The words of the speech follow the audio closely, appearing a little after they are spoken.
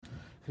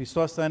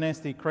Christos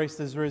Anesti, Christ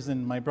is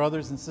risen. My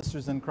brothers and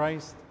sisters in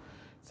Christ,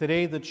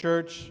 today the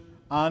Church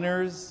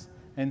honors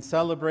and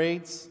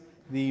celebrates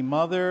the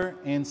mother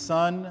and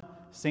son,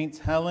 Saint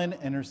Helen,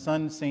 and her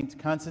son, Saint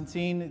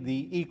Constantine,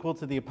 the equal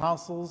to the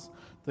apostles,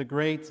 the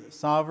great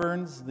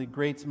sovereigns, the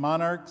great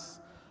monarchs.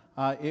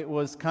 It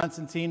was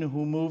Constantine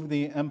who moved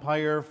the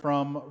empire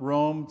from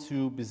Rome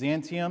to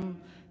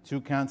Byzantium,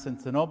 to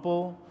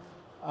Constantinople.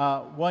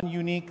 One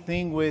unique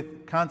thing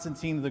with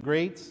Constantine the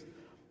Great,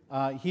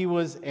 he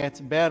was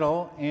at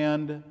battle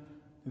and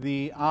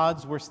the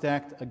odds were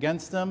stacked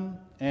against him.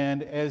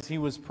 And as he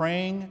was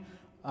praying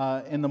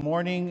in the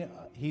morning,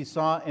 he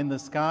saw in the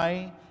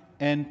sky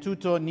en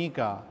tuto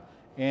nika,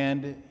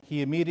 and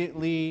he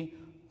immediately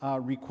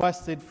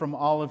requested from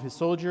all of his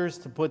soldiers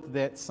to put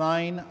that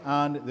sign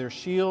on their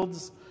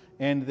shields,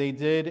 and they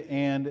did,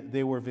 and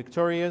they were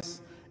victorious.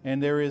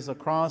 And there is a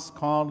cross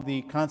called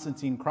the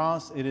Constantine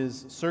Cross. It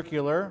is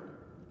circular,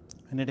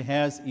 and it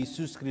has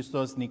Isus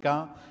Christos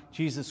Nika,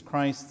 Jesus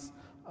Christ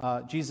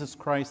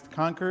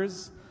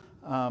conquers.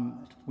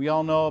 We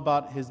all know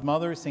about his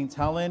mother, Saint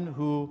Helen,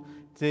 who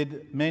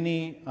did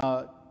many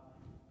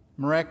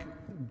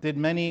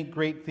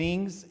great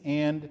things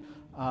and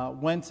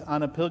went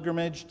on a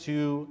pilgrimage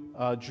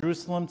to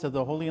Jerusalem, to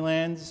the Holy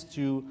Lands,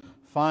 to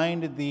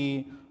find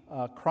the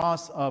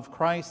cross of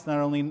Christ, not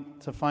only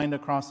to find a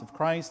cross of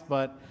Christ,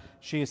 but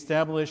she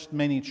established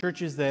many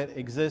churches that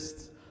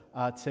exist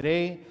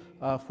today.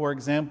 For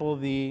example,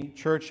 the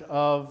church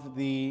of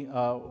the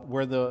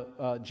where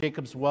the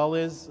Jacob's Well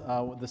is,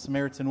 the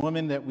Samaritan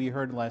woman that we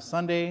heard last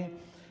Sunday,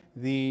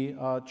 the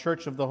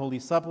Church of the Holy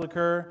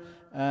Sepulchre,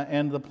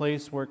 and the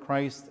place where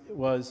Christ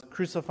was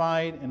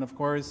crucified, and of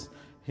course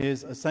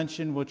his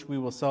ascension, which we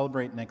will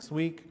celebrate next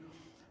week.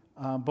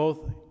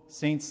 Both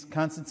Saints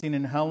Constantine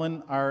and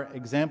Helen are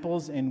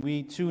examples, and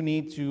we too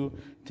need to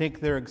take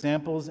their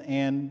examples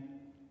and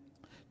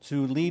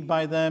to lead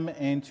by them,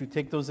 and to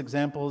take those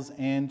examples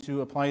and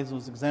to apply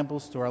those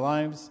examples to our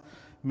lives.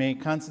 May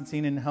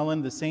Constantine and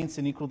Helen, the saints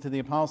and equal to the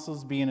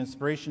apostles, be an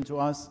inspiration to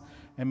us,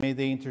 and may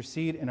they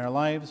intercede in our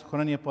lives.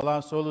 Chronia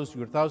Paula Solus,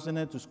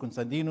 Yurtausene, tus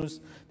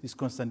Constantinus, tis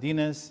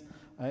Constantines,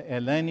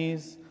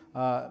 Elenis.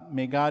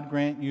 May God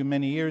grant you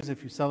many years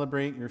if you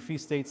celebrate your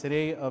feast day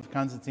today of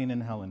Constantine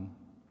and Helen.